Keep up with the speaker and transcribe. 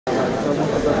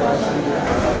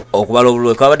okubala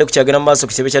obululu kwabadde kukyagenda mu maaso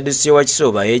ku kitebe kya disitulikiti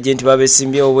Wakiso baagenti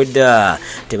babesimbyewo obwedda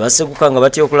tebaseguka nga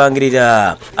batya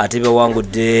okulangirira ate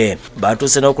bawangudde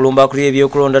batuuse n'okulumba akuli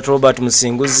ebyokulonda Robert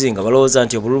Musinguzi nga balowooza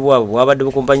nti obululu bwabwe bwabadde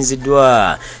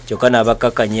bukumpanyiziddwa kyokka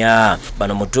n'abakkakanya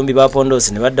bano mu ttumbi ba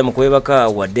Pondosi ne badda mu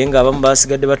kwebaka wadde nga abamu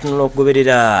basigadde batunula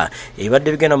okugoberera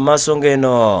ebibadde bigenda mu maaso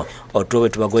ng'eno otulo bwe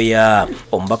tubagoya.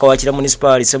 Omubaka wa Kira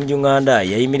munisipaali Ssemujunganda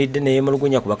yayimiridde ne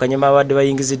yeemulugunya ku bakanyama abadde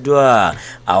bayingiziddwa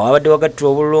awo abadde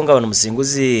wagattibwa obululu nga bano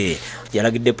Musinguzi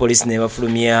yalagidde poliisi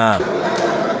n'ebafulumya.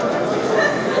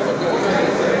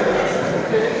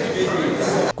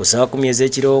 Ku ssaawa 10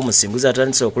 ez'ekiro Musinguzi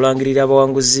atandise okulangirira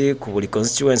abawanguzi ku buli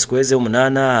constituency kweze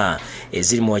 8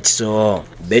 eziri mu Wakiso.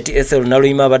 Betty Ethel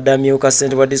Naluyima abadde amyuka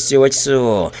ssente wa disitulikiti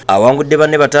Wakiso awangudde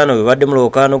banne 5 be badde mu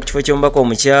lwokaano ku kifo ky'omubaka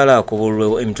omukyala ku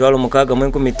bululu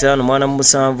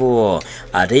 6,15,7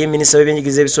 ate ye minisita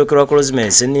w'ebyenjigiriza ebisookerwa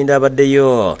Rosemary Ssenninda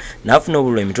abaddeyo n'afuna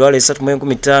obululu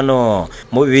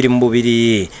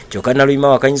 3,15,222 kyokka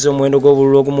Naluyima wakanyiza omuwendo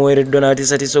gw'obululu ogumuweereddwa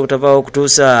n'atiisatiisa obutavaawo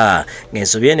okutuusa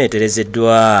ng'ensobi eno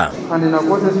eterezeddwa. And in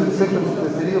accordance with Section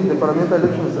 53 of the Parliamentary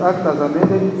Elections Act as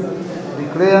amended,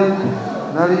 declare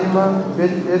Nalima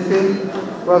Betty Ethel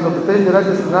was obtained the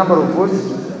largest number of votes,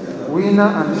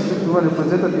 winner and district woman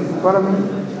representative in Parliament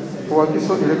for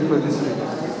Wakiso electoral district.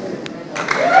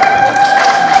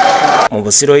 Mu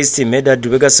Busiro East Medad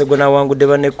Begasego n'awangudde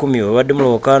banne 10 babadde mu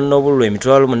lwokaano n'obululu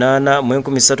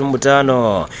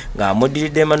 8,035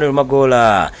 ng'amuddiridde Emmanuel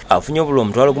Magola afunye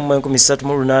obululu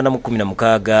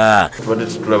 1,386. Tubadde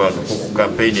tutulaba ku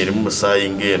campaign eri mu musaayi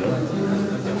ng'eno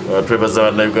twebaza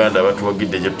bannayuganda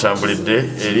abatuwagidde gye tutambulidde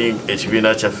eri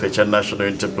ekibiina kyaffe ekya National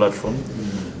Unity Platform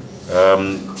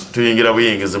tuyingira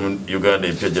buyingizi mu Uganda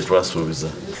empya gye twasuubiza.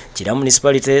 Kira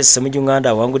municipality Ssemujunganda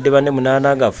awangudde banne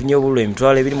 8 ng'afunye obululu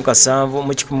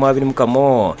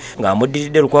 27,121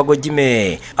 ng'amuddiridde Lukwago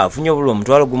Jime afunye obululu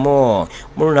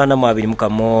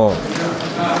 1,821.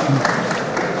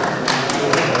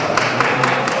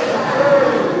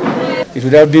 It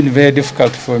would have been very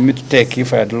difficult for me to take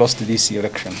if I had lost this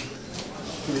election.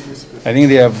 I think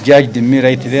they have judged me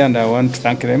right there and I want to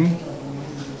thank them.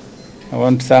 I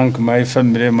want to thank my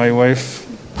family, my wife,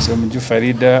 Semju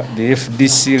Farida, the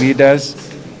FDC leaders,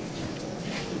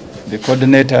 the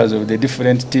coordinators of the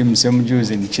different teams,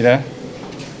 Semjus in Chira.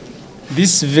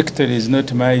 This victory is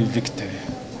not my victory.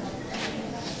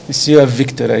 It's your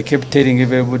victory. I kept telling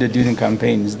everybody during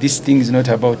campaigns, this thing is not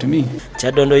about me.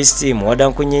 Kyadondo East Team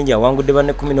wadanku nnyingi awangudde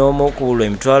banne 11 ku bululu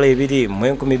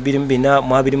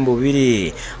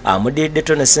 2,222 amuddiridde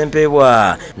Tone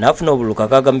Sempebwa n'afuna obululu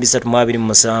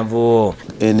 6,327.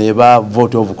 Eno eba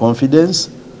vote of confidence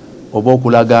oba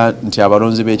okulaga nti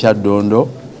abalonzi b'Ekyadondo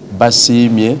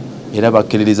basiimye era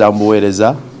bakkiririza mu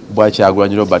buweereza bwa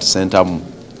Kyagulanyi Robert Ssentamu.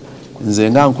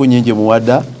 Nze nga nkunyingi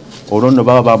muwadda olwo nno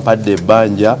baba bampadde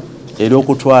ebbanja era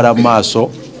okutwala mu maaso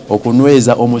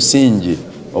okunyweza omusingi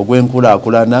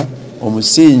ogw'enkulaakulana,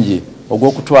 omusingi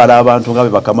ogw'okutwala abantu nga be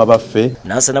bakama baffe.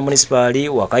 Nansana munisipaali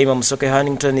Wakayima Musoke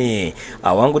Hannington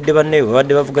awangudde banne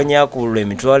babadde bavuganya ku bululu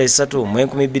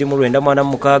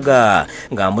 3,246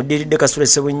 ng'amuddiridde Kasule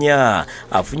Ssebunya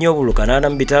afunye obululu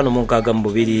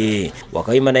 85,62.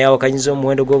 Wakayima naye awakanyiza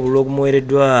omuwendo gw'obululu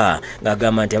ogumuweereddwa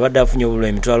ng'agamba nti abadde afunye obululu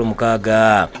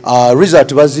 60,000.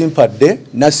 Result bazimpadde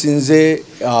nasinze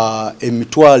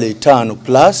 5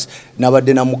 plus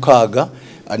n'abadde na 6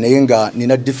 naye nga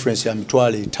nina difference ya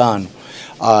 5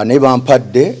 naye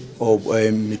bampadde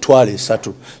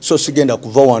 3. So sigenda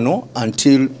kuva wano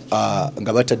until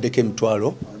nga bataddeko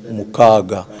 6.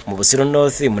 Mu Busiro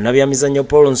North munnabyamizannyo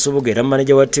Paul Nsubuga era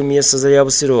manager wa ttiimu y'essaza lya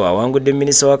Busiro awangudde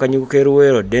minisita w'Akanyugu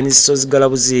k'Eruweero Dennis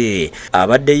Sozigalabuzi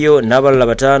abaddeyo n'abalala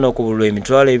 5 ku bululu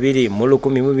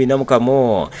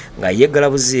 2,114 nga ye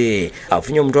Galabuzi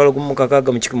afunye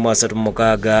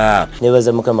 1,636.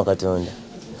 Nebaza Mukama Katonda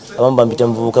abamba mpita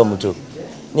muvubuka muto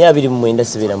ne 29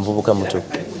 sibera muvubuka muto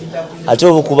ate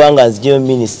obukubanga nzijeyo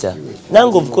minister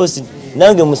nange of course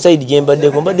nange mu side gye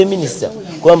mbadde minister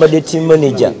kuba mbadde team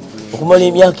manager okumala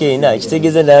emyaka 4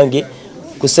 ekitegeeza nange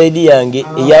ku side yange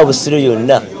eya Busiro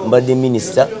yonna mbadde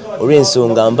minister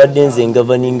olw'ensonga mbadde nze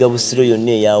ngavaninga Busiro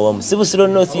yonna eyawamu si Busiro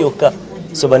North yokka.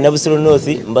 So banna Busiro North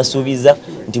mbasuubiza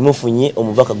nti mufunye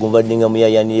omubaka gumbadde nga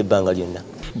muyayanira ebbanga lyonna.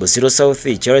 Busiro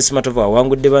South Charles Matova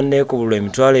awangudde banne ku bululu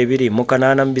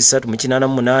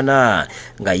 2,883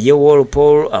 nga ye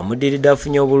Walpole amuddiridde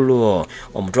afunye obululu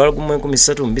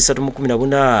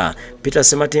 1,314. Peter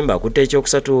Sematimba akutte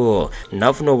ekyokusatu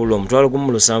n'afuna obululu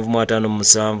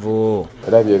 1,757.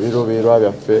 Era bye biruubirirwa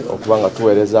byaffe okuba nga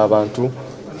tuweereza abantu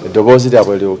eddoboozi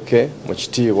lyabwe lyoke mu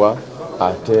kitiibwa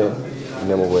ate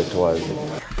ne mu bwetoowaze.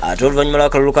 ate oluvannyuma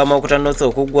lw'akalulu k'Amawokota North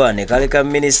okuggwa ne kaleka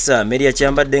minisita Mary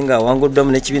Akyambadde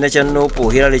ng'awanguddwamu n'ekibiina kya Nuupu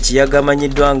Hillary Kiyaga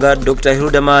amanyiddwa nga Dr.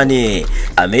 Hiludamani.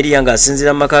 Ameria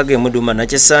ng'asinziira mu maka ge Muduma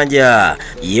Nakyesanja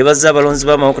yeebaza abalonzi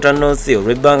b'Amawokota North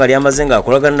olw'ebbanga ly'amaze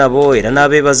ng'akolagana nabo era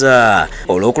n'abeebaza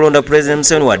olw'okulonda Pulezidenti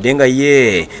Museveni wadde nga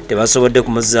ye tebasobodde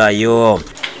kumuzaayo.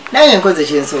 Nange nkoze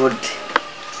kyensobodde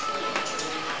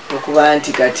okuba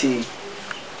nti kati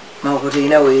Mawokota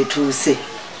erina weetuuse.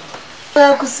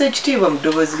 Akussa ekitiibwa mu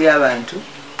ddoboozi ly'abantu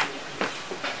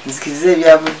nzikiriza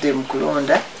ebyavudde mu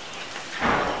kulonda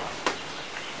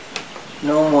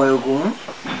n'omwoyo gumu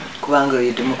kubanga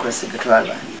eyo demokrasi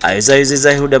gatwala.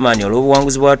 Ayozayozezza Hiludamani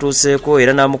olw'obuwanguzi bw'atuuseeko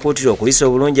era n'amukuutira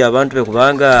okuyisa obulungi abantu be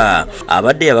kubanga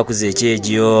abadde yabakuza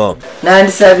ekyegyo.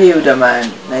 Nandisabye Hiludamani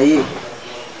naye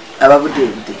ababudde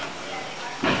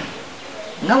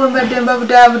nga bwe mbadde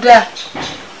mbabudaabuda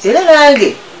era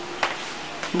nange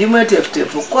ndi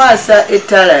mweteefuteefu okukwasa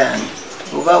ettaala yange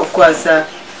oba okukwasa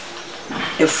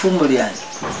effumu lyange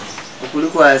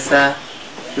okulikwasa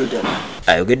Hiludamani.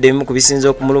 Ayogedde ebimu ku bisinza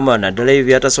okumuluma naddala ebyo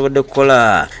by'atasobodde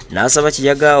kukola n'asaba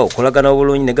Kiyaga okukolagana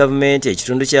obulungi ne gavumenti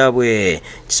ekitundu kyabwe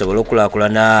kisobole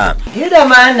okukulaakulana.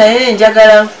 Hiludamani naye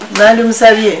njagala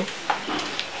nandimusabye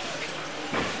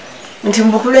nti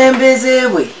mu bukulembeze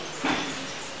bwe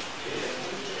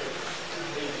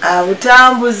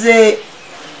abutambuze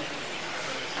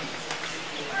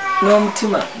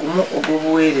n'omutima gumu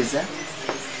ogw'obuweereza,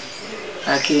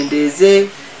 akendeeze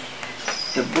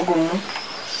ebbugumu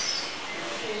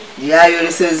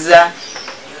lyayolesezza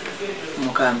mu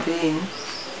kampeyini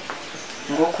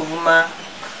ng'okuvuma,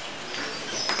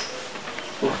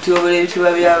 okutyobola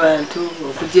ebitiibwa by'abantu,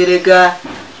 okujerega.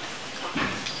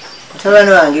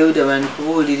 Mutabani wange Hiludamani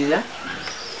kubuulirira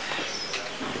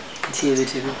nti ebyo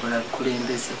tebikola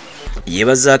bukulembeze.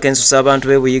 Yeebazaako ensusa abantu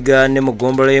b'e Buyiga ne mu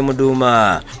ggombolola y'e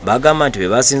Muduuma bagamba nti be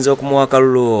basinze okumuwa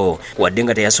akalulu wadde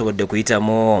nga teyasobodde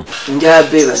kuyitamu. Njaba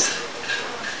beebaza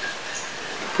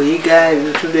Buyiga,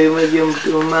 ebitundu ebimu eby'e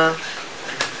Muduuma,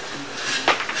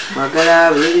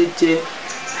 Magala, Buleredde,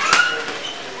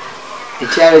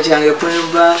 ekyalo kyange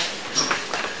Kwemba,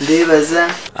 ndeebaza.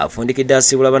 Afundikidde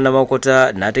asiibula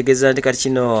bannamawokota n'ategeeza nti kati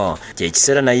kino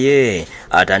kyekiseera naye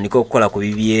atandika okukola ku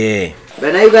bibye.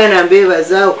 Bannayuganda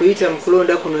mbeebaza okuyita mu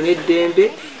kulonda kuno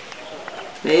n'eddembe,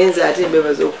 naye nze ate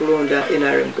mbeebaza okulonda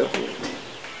NRM gavumenti.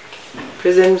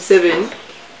 Pulezidenti Museveni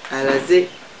alaze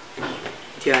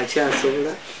nti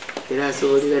akyasobola era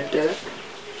asobolera ddala,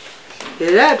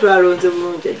 era twalonze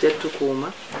bulungi ajja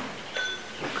tukuuma.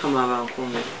 Kama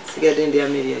abankuume sigadde ndi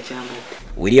Ameria Akyambadde.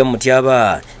 William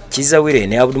Mutyaba, Kizawire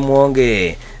ne Abdul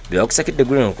Muwonge bebakusakidde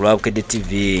guno ku lwa Bukedde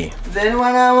TV. Nze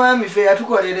mwana mwami ffe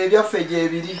yatukolera ebyaffe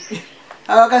gyebiri.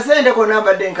 Akasente konna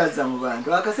mbadde nkazza mu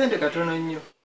bantu, akasente katono nnyo.